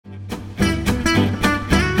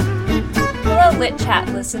Lit Chat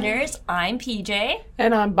listeners, I'm PJ.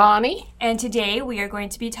 And I'm Bonnie. And today we are going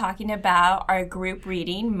to be talking about our group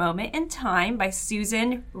reading, Moment in Time by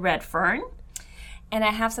Susan Redfern. And I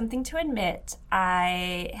have something to admit.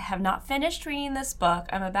 I have not finished reading this book.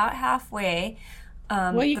 I'm about halfway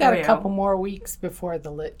Well, you got a couple more weeks before the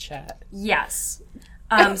Lit Chat. Yes.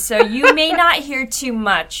 So you may not hear too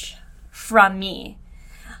much from me.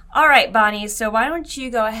 All right, Bonnie, so why don't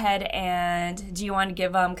you go ahead and do you want to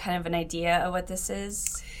give kind of an idea of what this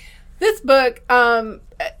is? This book,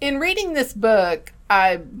 in reading this book,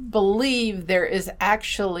 I believe there is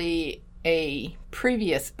actually a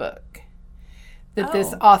previous book that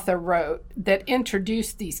this author wrote that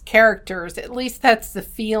introduced these characters. At least that's the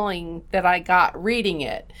feeling that I got reading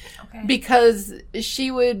it. Okay. Because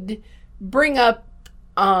she would bring up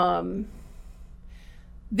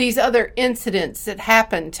these other incidents that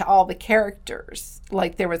happened to all the characters.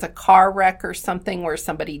 Like there was a car wreck or something where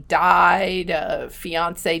somebody died, a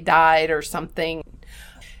fiance died or something.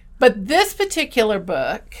 But this particular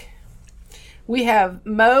book, we have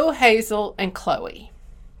Mo, Hazel, and Chloe.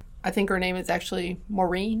 I think her name is actually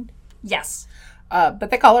Maureen. Yes.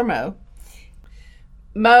 But they call her Mo.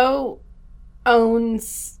 Mo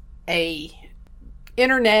owns a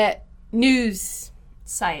internet news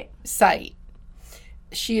site.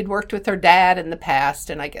 She had worked with her dad in the past,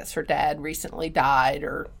 and I guess her dad recently died,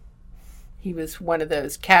 or he was one of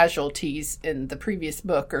those casualties in the previous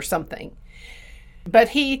book or something. But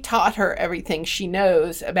he taught her everything she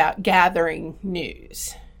knows about gathering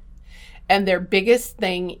news. And their biggest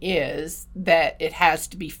thing is that it has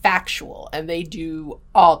to be factual, and they do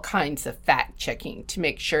all kinds of fact-checking to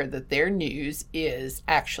make sure that their news is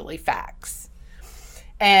actually facts.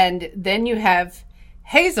 And then you have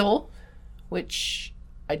Hazel, which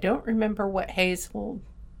I don't remember what Hazel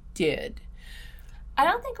did. I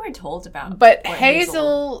don't think we're told about. But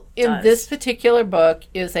Hazel in this particular book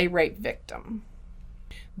is a rape victim.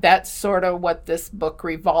 That's sort of what this book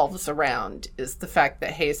revolves around, is the fact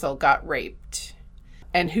that Hazel got raped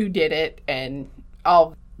and who did it and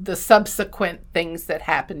all the subsequent things that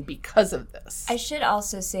happened because of this. I should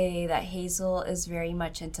also say that Hazel is very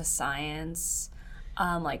much into science,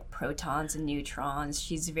 like protons and neutrons.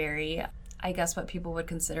 She's very, I guess, what people would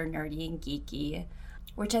consider nerdy and geeky,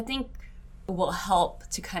 which I think will help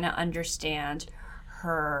to kind of understand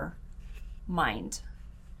her mind.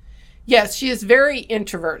 Yes, she is very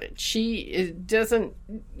introverted. She doesn't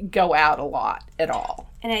go out a lot at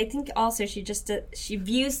all. And I think also she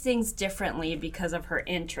views things differently because of her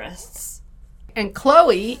interests. And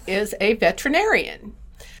Chloe is a veterinarian.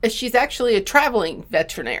 She's actually a traveling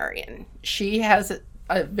veterinarian. She has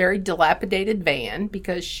a very dilapidated van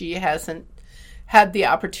because she hasn't had the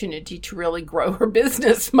opportunity to really grow her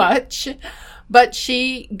business much. But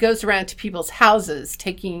she goes around to people's houses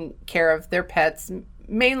taking care of their pets,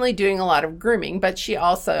 mainly doing a lot of grooming. But she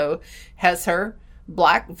also has her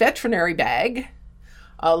black veterinary bag,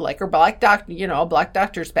 like her black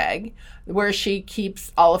doctor's bag, where she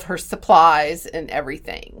keeps all of her supplies and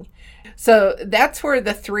everything. So that's where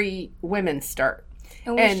the three women start.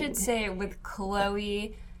 And we should say with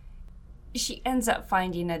Chloe, she ends up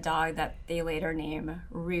finding a dog that they later name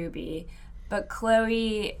Ruby. But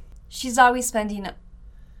Chloe, she's always spending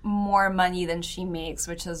more money than she makes,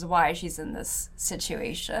 which is why she's in this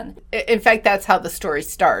situation. In fact, that's how the story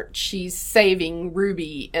starts. She's saving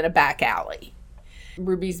Ruby in a back alley.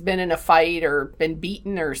 Ruby's been in a fight or been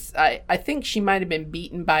beaten, or I think she might have been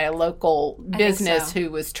beaten by a local business who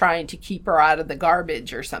was trying to keep her out of the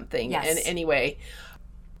garbage or something. Yes. And anyway,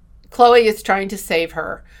 Chloe is trying to save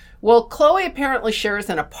her. Well, Chloe apparently shares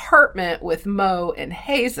an apartment with Mo and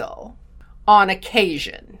Hazel on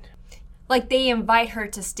occasion. Like, they invite her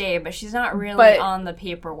to stay, but she's not really on the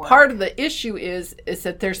paperwork. Part of the issue is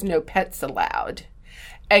that there's no pets allowed.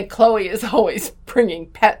 And Chloe is always bringing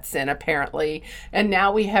pets in, apparently. And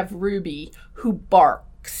now we have Ruby, who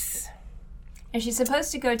barks. And she's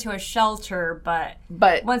supposed to go to a shelter,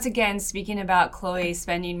 but once again, speaking about Chloe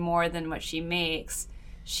spending more than what she makes,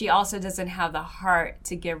 she also doesn't have the heart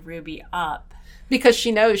to give Ruby up. Because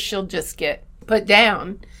she knows she'll just get put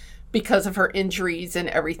down because of her injuries and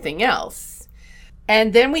everything else.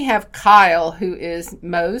 And then we have Kyle, who is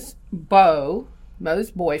Mo's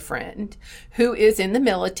boyfriend, who is in the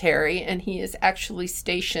military, and he is actually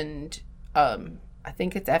stationed, I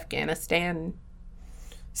think it's Afghanistan,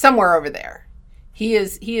 somewhere over there. He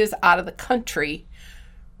is out of the country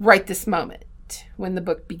right this moment when the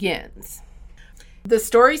book begins. The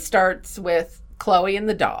story starts with Chloe and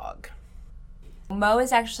the dog. Mo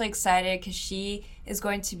is actually excited because she is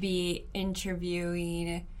going to be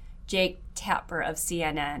interviewing Jake Tapper of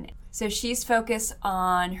CNN. So she's focused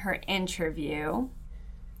on her interview.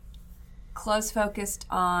 Chloe's focused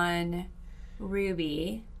on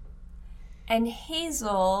Ruby. And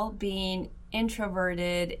Hazel, being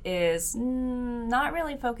introverted, is not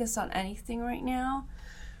really focused on anything right now.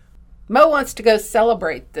 Mo wants to go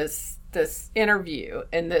celebrate this interview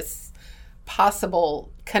and this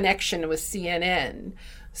possible connection with CNN.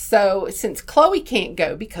 So since Chloe can't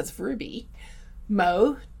go because of Ruby,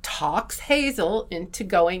 Mo talks Hazel into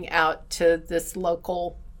going out to this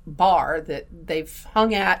local bar that they've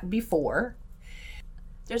hung at before.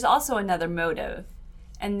 There's also another motive,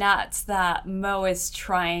 and that's that Mo is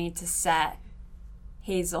trying to set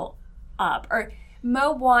Hazel up. Or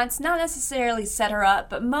Mo wants, not necessarily set her up,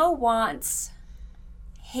 but Mo wants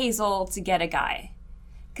Hazel to get a guy.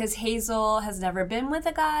 Because Hazel has never been with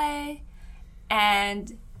a guy,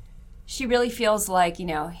 and she really feels like,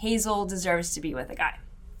 Hazel deserves to be with a guy.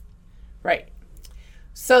 Right.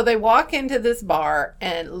 So they walk into this bar,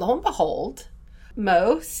 and lo and behold,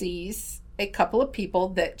 Mo sees a couple of people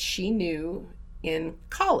that she knew in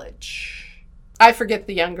college. I forget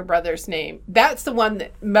the younger brother's name. That's the one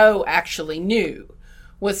that Mo actually knew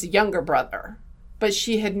was the younger brother. But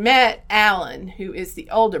she had met Alan, who is the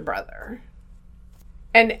older brother.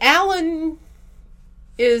 And Alan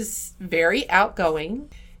is very outgoing.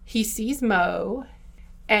 He sees Mo,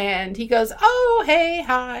 and he goes, "Oh, hey,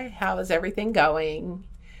 hi, how is everything going?"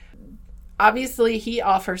 Obviously, he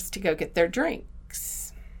offers to go get their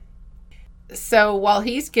drinks. So while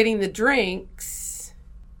he's getting the drinks,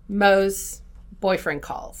 Mo's boyfriend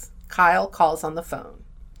calls. Kyle calls on the phone.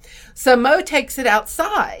 So Mo takes it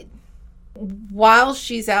outside. While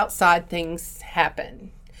she's outside, things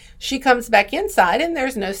happen. She comes back inside, and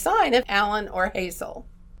there's no sign of Alan or Hazel.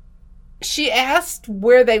 She asked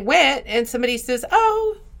where they went, and somebody says,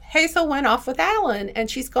 "Oh, Hazel went off with Alan."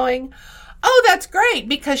 And she's going, "Oh, that's great,"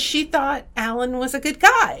 because she thought Alan was a good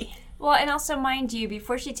guy. Well, and also, mind you,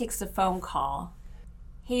 before she takes the phone call,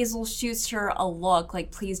 Hazel shoots her a look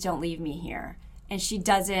like, "Please don't leave me here." And she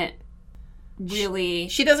doesn't really...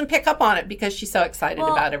 She doesn't pick up on it because she's so excited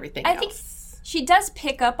about everything else. I think she does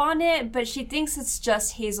pick up on it, but she thinks it's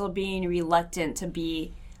just Hazel being reluctant to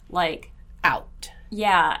be, out.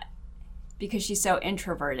 Yeah, because she's so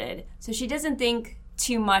introverted. So she doesn't think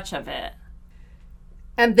too much of it.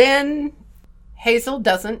 And then Hazel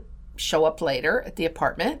doesn't show up later at the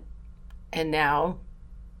apartment. And now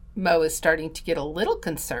Mo is starting to get a little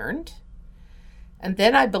concerned. And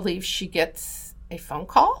then I believe she gets a phone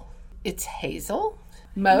call. It's Hazel.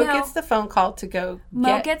 Mo gets the phone call to go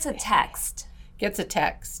gets a text. Gets a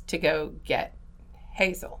text to go get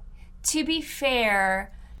Hazel. To be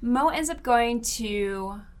fair, Mo ends up going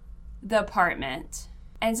to the apartment,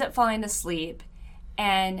 ends up falling asleep,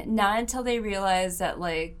 and not until they realize that,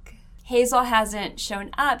 Hazel hasn't shown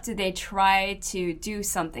up do they try to do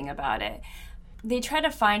something about it. They try to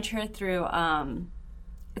find her through,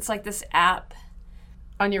 it's like this app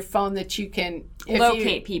on your phone that you can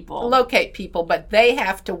locate people, but they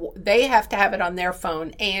have to have it on their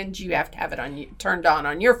phone, and you have to have it turned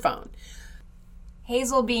on your phone.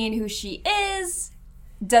 Hazel, being who she is,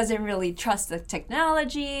 doesn't really trust the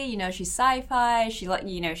technology. She's sci-fi.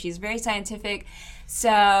 She's very scientific,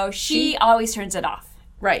 so she always turns it off.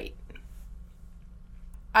 Right.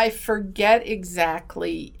 I forget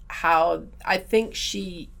exactly how. I think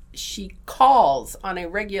she calls on a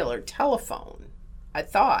regular telephone, I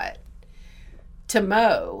thought, to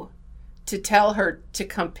Mo to tell her to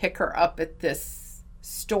come pick her up at this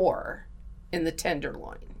store in the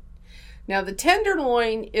Tenderloin. Now, the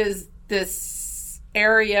Tenderloin is this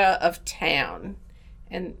area of town,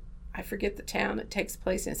 and I forget the town. It takes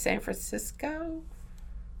place in San Francisco.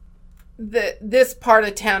 This part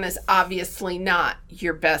of town is obviously not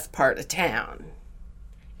your best part of town.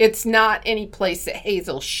 It's not any place that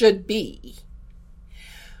Hazel should be.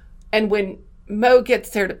 And when Mo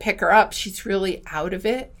gets there to pick her up, she's really out of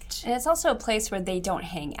it. And it's also a place where they don't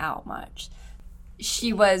hang out much.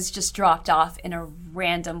 She was just dropped off in a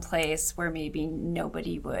random place where maybe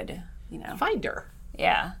nobody would, find her.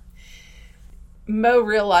 Yeah. Mo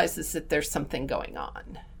realizes that there's something going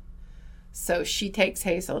on. So she takes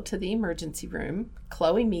Hazel to the emergency room.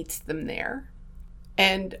 Chloe meets them there.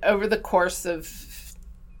 And over the course of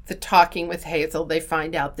the talking with Hazel, they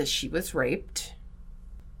find out that she was raped.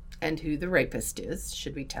 And who the rapist is.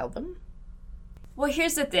 Should we tell them? Well,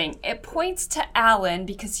 here's the thing. It points to Alan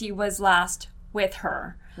because he was last with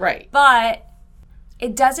her. Right. But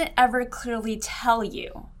it doesn't ever clearly tell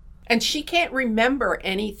you. And she can't remember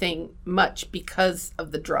anything much because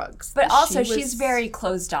of the drugs. But also, she's very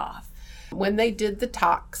closed off. When they did the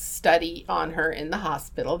tox study on her in the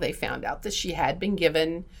hospital, they found out that she had been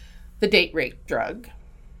given the date rape drug.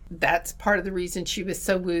 That's part of the reason she was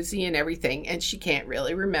so woozy and everything, and she can't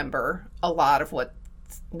really remember a lot of what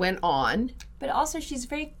went on. But also she's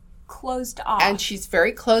very closed off. And she's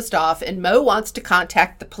very closed off, and Mo wants to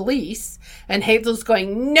contact the police, and Hazel's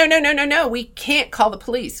going, no, we can't call the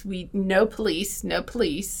police. No police.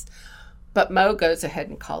 But Mo goes ahead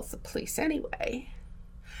and calls the police anyway.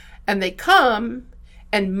 And they come,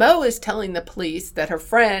 and Mo is telling the police that her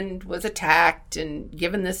friend was attacked and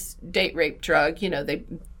given this date rape drug. They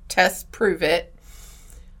tests prove it.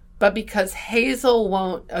 But because Hazel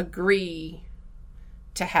won't agree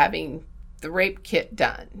to having the rape kit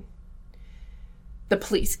done, the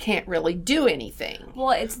police can't really do anything.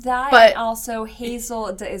 Well, it's that, but also Hazel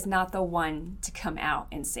is not the one to come out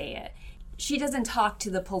and say it. She doesn't talk to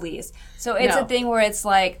the police. So it's a thing where it's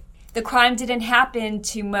like, the crime didn't happen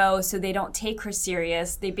to Mo, so they don't take her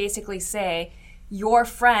serious. They basically say, your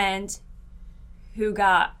friend who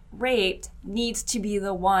got raped needs to be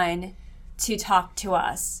the one to talk to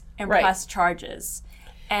us and press charges.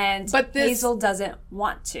 And Hazel doesn't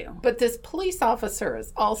want to. But this police officer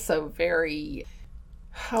is also very,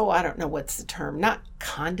 I don't know what's the term, not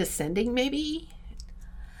condescending maybe?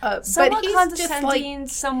 Somewhat condescending,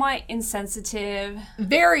 somewhat insensitive.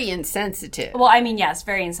 Very insensitive. Well, I mean, yes,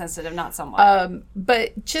 very insensitive, not somewhat.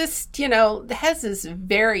 But just, has this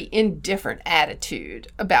very indifferent attitude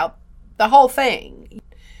about the whole thing.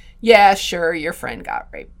 Yeah, sure, your friend got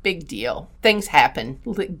raped. Big deal. Things happen.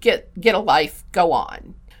 Get a life. Go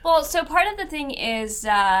on. Well, so part of the thing is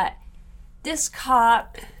that this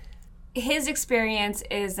cop, his experience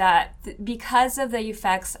is that because of the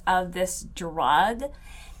effects of this drug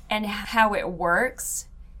and how it works,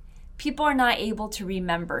 people are not able to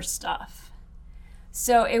remember stuff.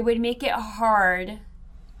 So it would make it hard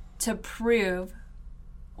to prove.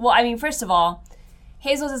 Well, I mean, first of all,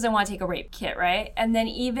 Hazel doesn't want to take a rape kit, right? And then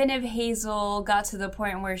even if Hazel got to the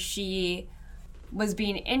point where she was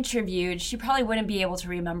being interviewed, she probably wouldn't be able to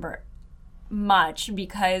remember much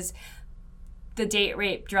because the date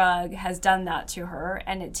rape drug has done that to her,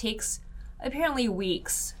 and it takes apparently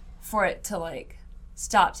weeks for it to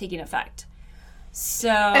stop taking effect. So,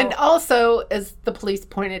 and also, as the police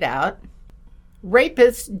pointed out,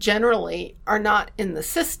 rapists generally are not in the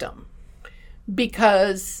system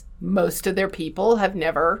because most of their people have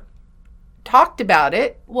never talked about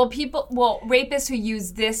it. Well, rapists who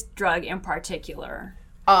use this drug in particular,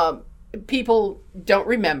 people don't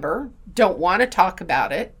remember, don't want to talk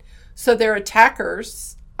about it. So their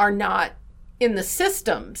attackers are not in the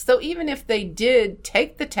system. So even if they did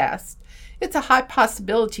take the test, it's a high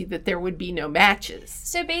possibility that there would be no matches.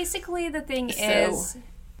 So basically the thing is,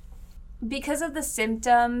 because of the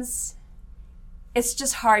symptoms, it's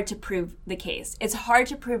just hard to prove the case. It's hard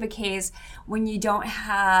to prove a case when you don't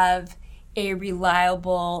have a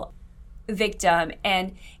reliable victim.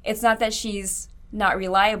 And it's not that she's not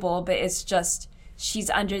reliable, but it's just she's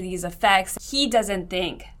under these effects he doesn't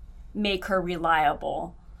think make her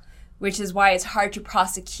reliable, which is why it's hard to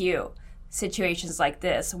prosecute situations like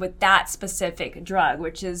this with that specific drug,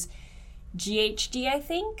 which is GHD, I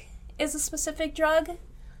think, is a specific drug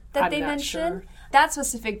that they mentioned. Sure. That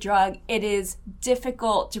specific drug, it is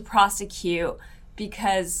difficult to prosecute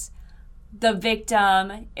because the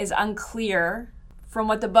victim is unclear. From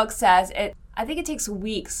what the book says, I think it takes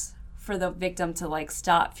weeks for the victim to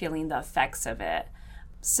stop feeling the effects of it.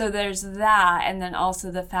 So there's that, and then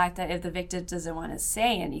also the fact that if the victim doesn't want to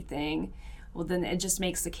say anything, well, then it just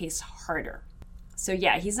makes the case harder. So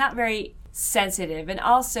yeah, he's not very sensitive. And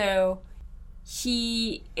also,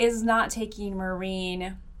 he is not taking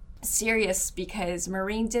Maureen serious because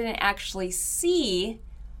Maureen didn't actually see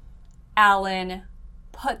Alan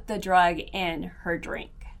put the drug in her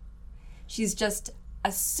drink. She's just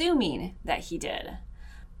assuming that he did.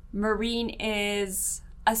 Maureen is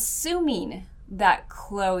assuming that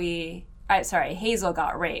Hazel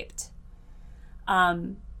got raped.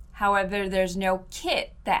 However, there's no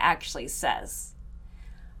kit that actually says.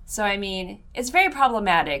 So, I mean, it's very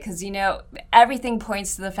problematic because, everything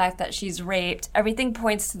points to the fact that she's raped. Everything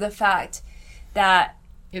points to the fact that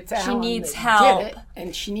she needs help.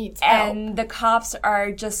 And she needs help. And the cops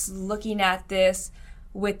are just looking at this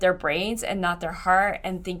with their brains and not their heart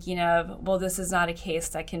and thinking of, well, this is not a case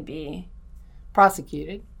that can be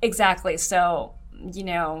prosecuted. Exactly. So,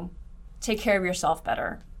 take care of yourself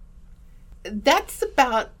better. That's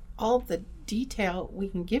about all the detail we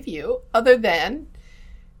can give you, other than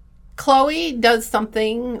Chloe does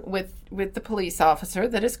something with the police officer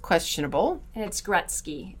that is questionable. And it's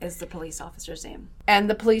Gretzky is the police officer's name. And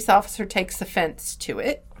the police officer takes offense to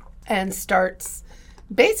it and starts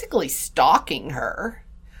basically stalking her.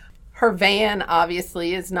 Her van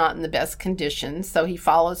obviously is not in the best condition, so he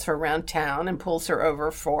follows her around town and pulls her over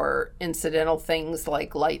for incidental things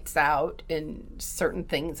like lights out and certain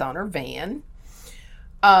things on her van.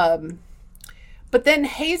 But then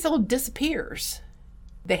Hazel disappears.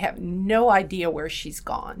 They have no idea where she's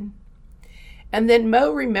gone. And then Mo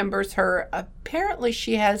remembers her. Apparently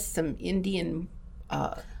she has some Indian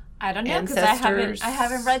I don't know, because I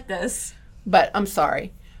haven't read this. But I'm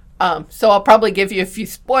sorry. So I'll probably give you a few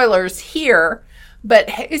spoilers here.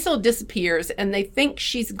 But Hazel disappears, and they think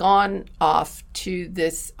she's gone off to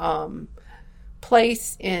this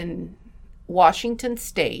place in Washington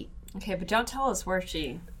State. Okay, but don't tell us where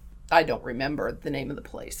she... I don't remember the name of the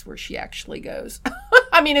place where she actually goes.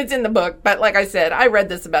 I mean, it's in the book, but like I said, I read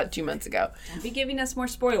this about 2 months ago. Don't be giving us more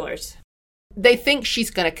spoilers. They think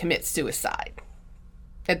she's going to commit suicide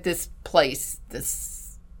at this place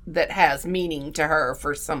that has meaning to her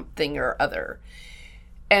for something or other.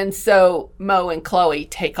 And so Mo and Chloe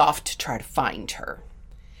take off to try to find her.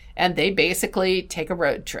 And they basically take a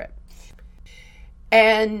road trip.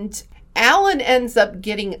 And Alan ends up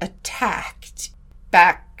getting attacked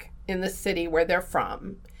back in the city where they're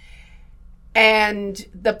from. And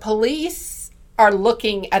the police are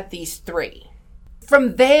looking at these three.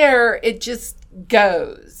 From there, it just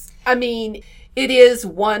goes. I mean, it is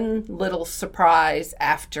one little surprise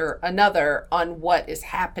after another on what is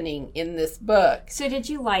happening in this book. So did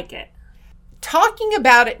you like it? Talking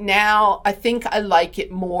about it now, I think I like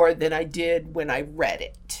it more than I did when I read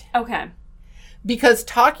it. Okay. Because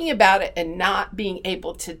talking about it and not being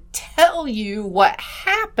able to tell you what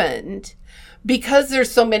happened, because there's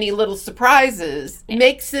so many little surprises,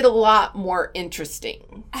 makes it a lot more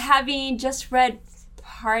interesting. Having just read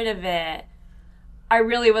part of it, I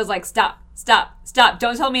really was like, stop.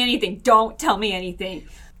 Don't tell me anything. Don't tell me anything.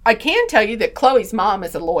 I can tell you that Chloe's mom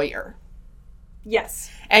is a lawyer. Yes.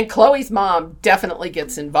 And Chloe's mom definitely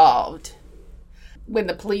gets involved. When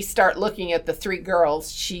the police start looking at the three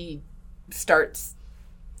girls, she starts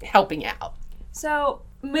helping out. So,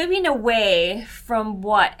 moving away from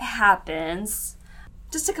what happens,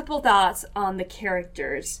 just a couple thoughts on the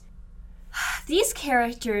characters. These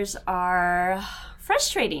characters are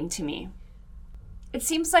frustrating to me. It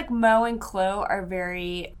seems like Mo and Chloe are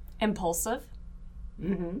very impulsive.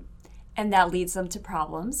 Mm-hmm. And that leads them to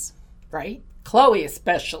problems. Right? Chloe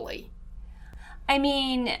especially. I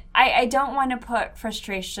mean, I don't want to put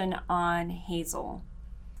frustration on Hazel,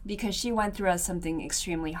 because she went through something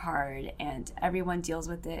extremely hard, and everyone deals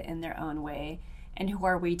with it in their own way. And who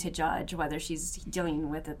are we to judge whether she's dealing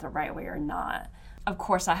with it the right way or not? Of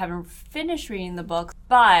course, I haven't finished reading the book,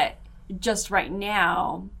 but just right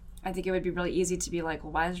now, I think it would be really easy to be like,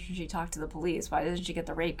 well, why doesn't she talk to the police? Why doesn't she get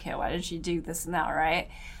the rape kit? Why didn't she do this and that, right?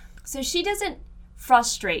 So she doesn't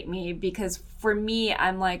frustrate me, because for me,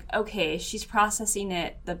 I'm like, okay, she's processing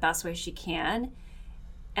it the best way she can,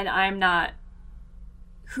 and I'm not...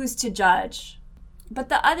 Who's to judge? But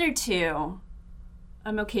the other two,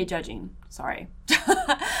 I'm okay judging. Sorry.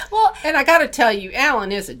 Well, and I gotta tell you,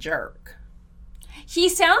 Alan is a jerk. He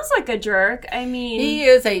sounds like a jerk. I mean... He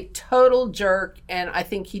is a total jerk, and I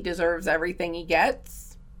think he deserves everything he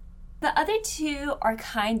gets. The other two are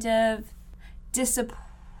kind of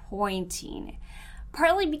disappointing.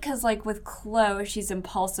 Partly because, like, with Chloe, she's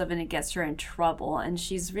impulsive and it gets her in trouble. And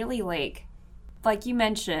she's really, like you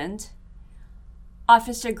mentioned...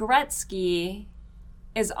 Officer Goretzky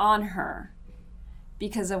is on her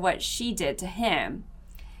because of what she did to him.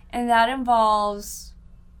 And that involves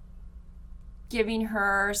giving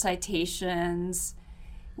her citations,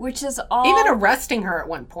 which is all... Even arresting her at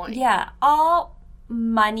one point. Yeah, all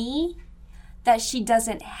money that she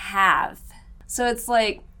doesn't have. So it's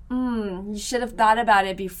like, you should have thought about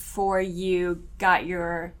it before you got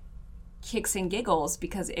your kicks and giggles,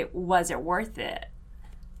 because it wasn't worth it.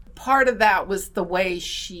 Part of that was the way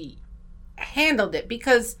she handled it,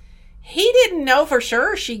 because he didn't know for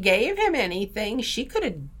sure she gave him anything. She could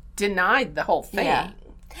have denied the whole thing. Yeah.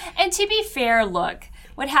 And to be fair, look,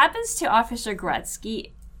 what happens to Officer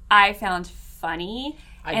Goretzky, I found funny,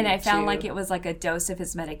 I found like it was like a dose of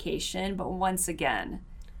his medication. But once again,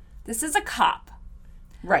 this is a cop.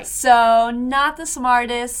 Right. So not the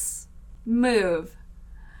smartest move.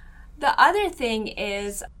 The other thing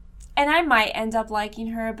is... And I might end up liking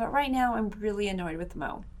her, but right now I'm really annoyed with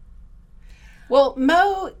Mo. Well,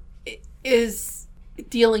 Mo is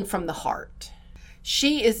dealing from the heart.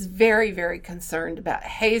 She is very, very concerned about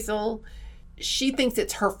Hazel. She thinks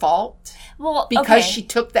it's her fault. Well, because she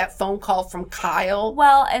took that phone call from Kyle.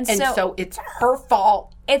 Well, and so it's her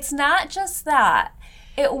fault. It's not just that.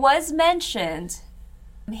 It was mentioned.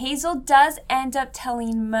 Hazel does end up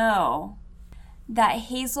telling Mo that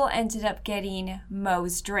Hazel ended up getting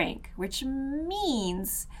Mo's drink, which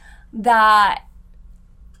means that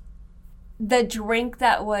the drink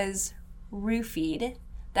that was roofied,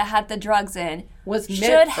 that had the drugs in, was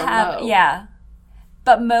meant for Mo. Yeah.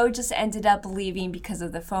 But Mo just ended up leaving because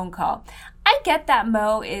of the phone call. I get that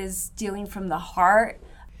Mo is dealing from the heart,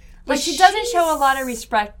 but she doesn't show a lot of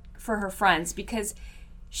respect for her friends because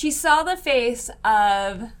she saw the face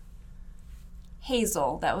of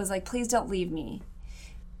Hazel that was like, please don't leave me.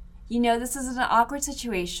 You know, this is an awkward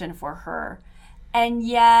situation for her. And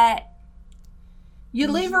yet... You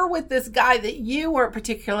leave her with this guy that you weren't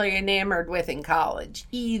particularly enamored with in college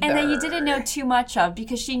either. And that you didn't know too much of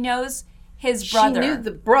because she knows his brother. She knew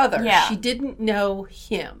the brother. Yeah. She didn't know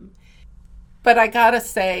him. But I gotta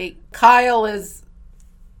say, Kyle is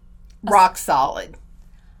rock solid.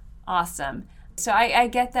 Awesome. So I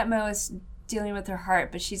get that Mo is dealing with her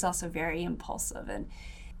heart, but she's also very impulsive.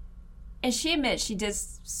 And she admits she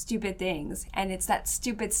does stupid things. And it's that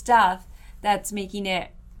stupid stuff that's making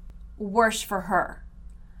it worse for her.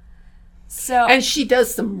 And she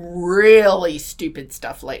does some really stupid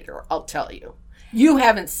stuff later, I'll tell you. You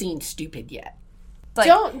haven't seen Stupid yet.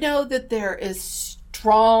 Don't know that they're as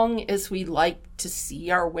strong as we like to see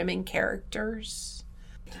our women characters.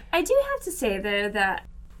 I do have to say, though, that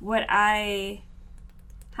what I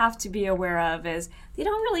have to be aware of is they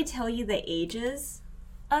don't really tell you the ages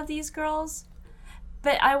of these girls.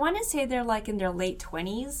 But I want to say they're like in their late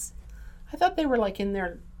 20s. I thought they were like in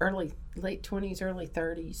their late 20s, early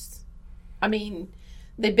 30s. I mean,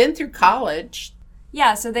 they've been through college.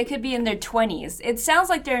 Yeah, so they could be in their 20s. It sounds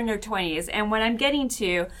like they're in their 20s. And what I'm getting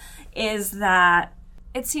to is that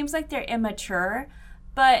it seems like they're immature,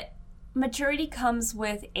 but maturity comes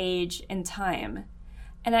with age and time.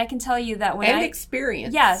 And I can tell you that when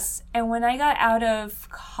experience. Yes. And when I got out of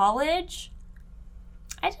college,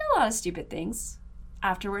 I did a lot of stupid things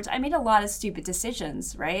afterwards. I made a lot of stupid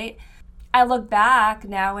decisions, right? I look back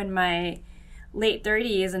now in my late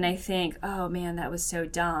 30s and I think, oh man, that was so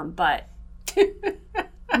dumb. But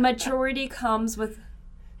maturity comes with...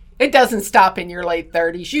 It doesn't stop in your late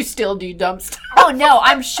 30s. You still do dumb stuff. Oh no,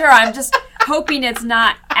 I'm sure. I'm just hoping it's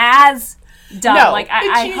not as dumb. No,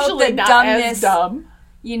 I hope the dumbness, dumb,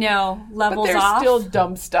 levels but off. But there's still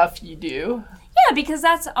dumb stuff you do. Yeah, because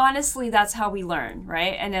that's how we learn,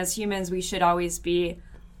 right? And as humans, we should always be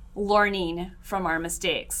learning from our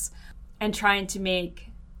mistakes and trying to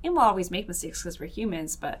and we'll always make mistakes because we're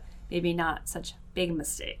humans, but maybe not such big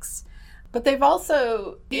mistakes. But they've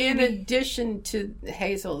also, in addition to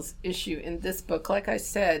Hazel's issue in this book, like I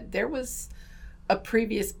said, there was a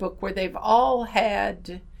previous book where they've all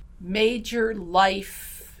had major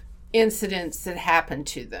life incidents that happened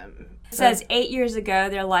to them. It says 8 years ago,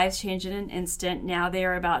 their lives changed in an instant. Now they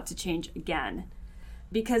are about to change again.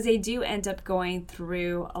 Because they do end up going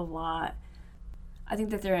through a lot. I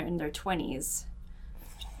think that they're in their 20s.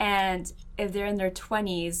 And if they're in their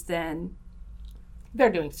 20s, then... they're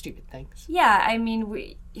doing stupid things. Yeah, I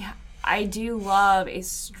mean, I do love a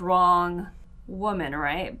strong woman,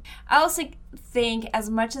 right? I also think as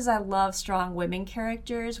much as I love strong women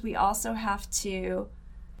characters, we also have to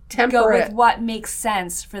go with what makes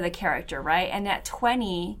sense for the character, right? And at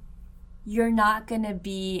 20, you're not going to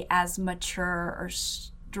be as mature or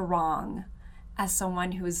strong as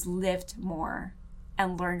someone who's lived more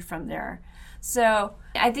and learned from there. So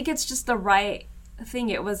I think it's just the right thing.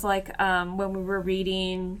 It was like when we were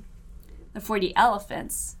reading The 40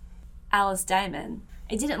 Elephants, Alice Diamond.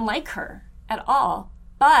 I didn't like her at all,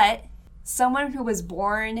 but someone who was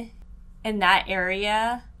born in that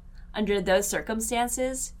area under those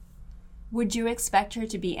circumstances, would you expect her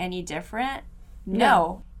to be any different?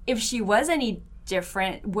 No. If she was any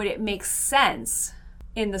different, would it make sense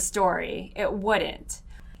in the story? It wouldn't.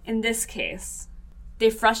 In this case, they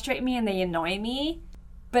frustrate me and they annoy me,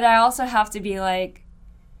 but I also have to be like,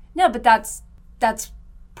 no, but that's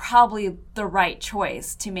probably the right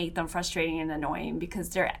choice to make them frustrating and annoying because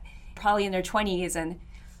they're probably in their 20s, and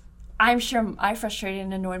I'm sure I frustrated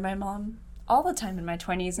and annoyed my mom all the time in my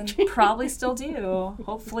 20s and probably still do.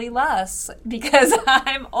 Hopefully less because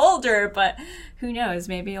I'm older, but who knows?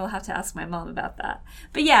 Maybe you'll have to ask my mom about that.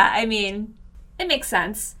 But yeah, I mean, it makes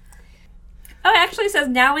sense. Oh, it actually says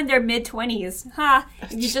now in their mid-20s. Ha!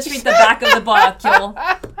 If you just read the back of the book,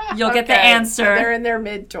 you'll get the answer. So they're in their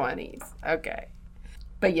mid-20s. Okay.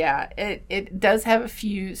 But yeah, it does have a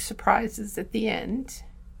few surprises at the end.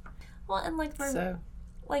 Well, and like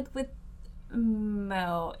with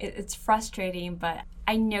Mo, it's frustrating, but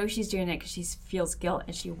I know she's doing it because she feels guilt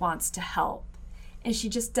and she wants to help. And she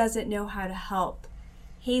just doesn't know how to help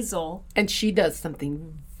Hazel. And she does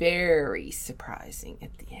something very surprising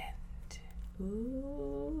at the end.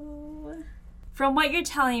 Ooh. From what you're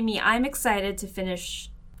telling me, I'm excited to finish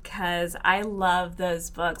because I love those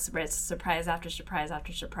books where it's surprise after surprise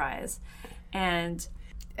after surprise. And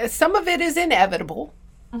some of it is inevitable,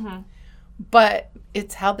 mm-hmm. but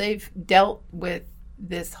it's how they've dealt with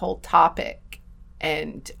this whole topic.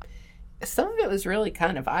 And some of it was really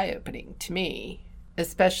kind of eye-opening to me,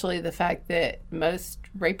 especially the fact that most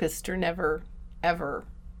rapists are never, ever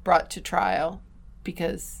brought to trial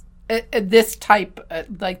because this type,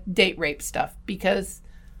 like date rape stuff, because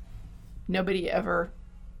nobody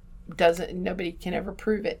can ever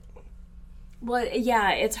prove it. Well,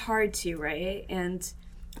 yeah, it's hard to, right? And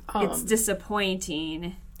it's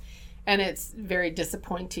disappointing. And it's very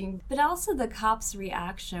disappointing. But also the cop's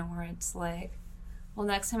reaction where it's like, well,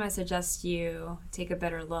 next time I suggest you take a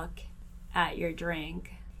better look at your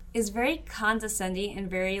drink, is very condescending and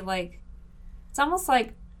very like, it's almost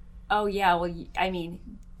like, oh yeah, well, I mean,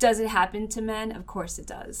 does it happen to men? Of course it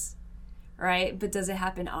does, right? But does it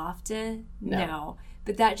happen often? No.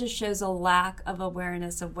 But that just shows a lack of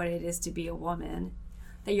awareness of what it is to be a woman,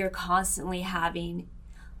 that you're constantly having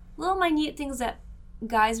little minute things that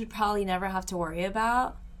guys would probably never have to worry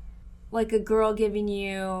about. Like a girl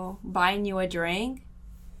buying you a drink,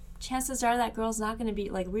 chances are that girl's not going to be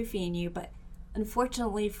like roofing you, but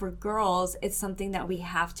unfortunately for girls, it's something that we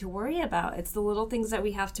have to worry about. It's the little things that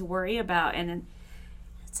we have to worry about, and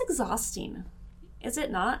it's exhausting. Is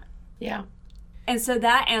it not? Yeah. And so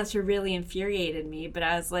that answer really infuriated me, but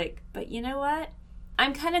I was like, but you know what?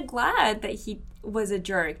 I'm kind of glad that he was a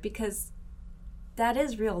jerk because that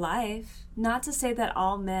is real life. Not to say that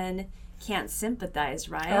all men can't sympathize,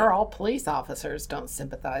 right? Or all police officers don't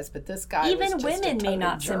sympathize, but this guy even was just women a may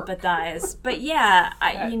not jerk. Sympathize. But yeah,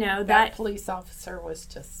 that police officer was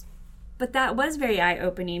just... But that was very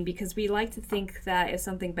eye-opening because we like to think that if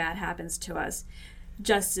something bad happens to us,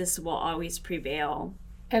 justice will always prevail.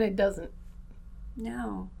 And it doesn't.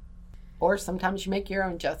 No. Or sometimes you make your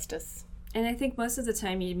own justice. And I think most of the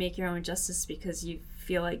time you make your own justice because you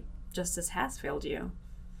feel like justice has failed you.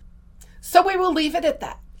 So we will leave it at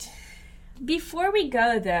that. Before we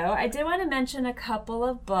go, though, I did want to mention a couple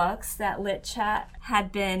of books that Lit Chat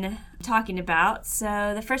had been talking about.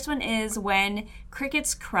 So the first one is When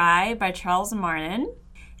Crickets Cry by Charles Martin.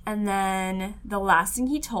 And then The Last Thing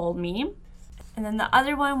He Told Me. And then the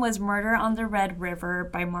other one was Murder on the Red River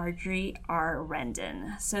by Marjorie R.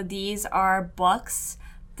 Rendon. So these are books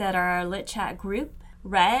that our Lit Chat group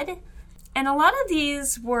read. And a lot of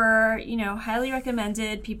these were, highly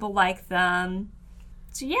recommended. People like them.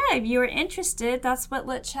 So yeah, if you were interested, that's what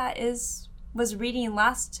Lit Chat was reading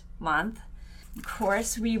last month. Of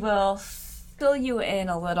course, we will fill you in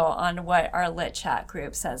a little on what our Lit Chat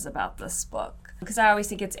group says about this book. Because I always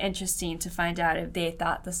think it's interesting to find out if they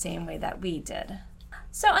thought the same way that we did.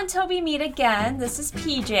 So until we meet again, this is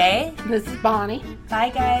PJ. This is Bonnie. Bye,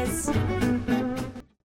 guys.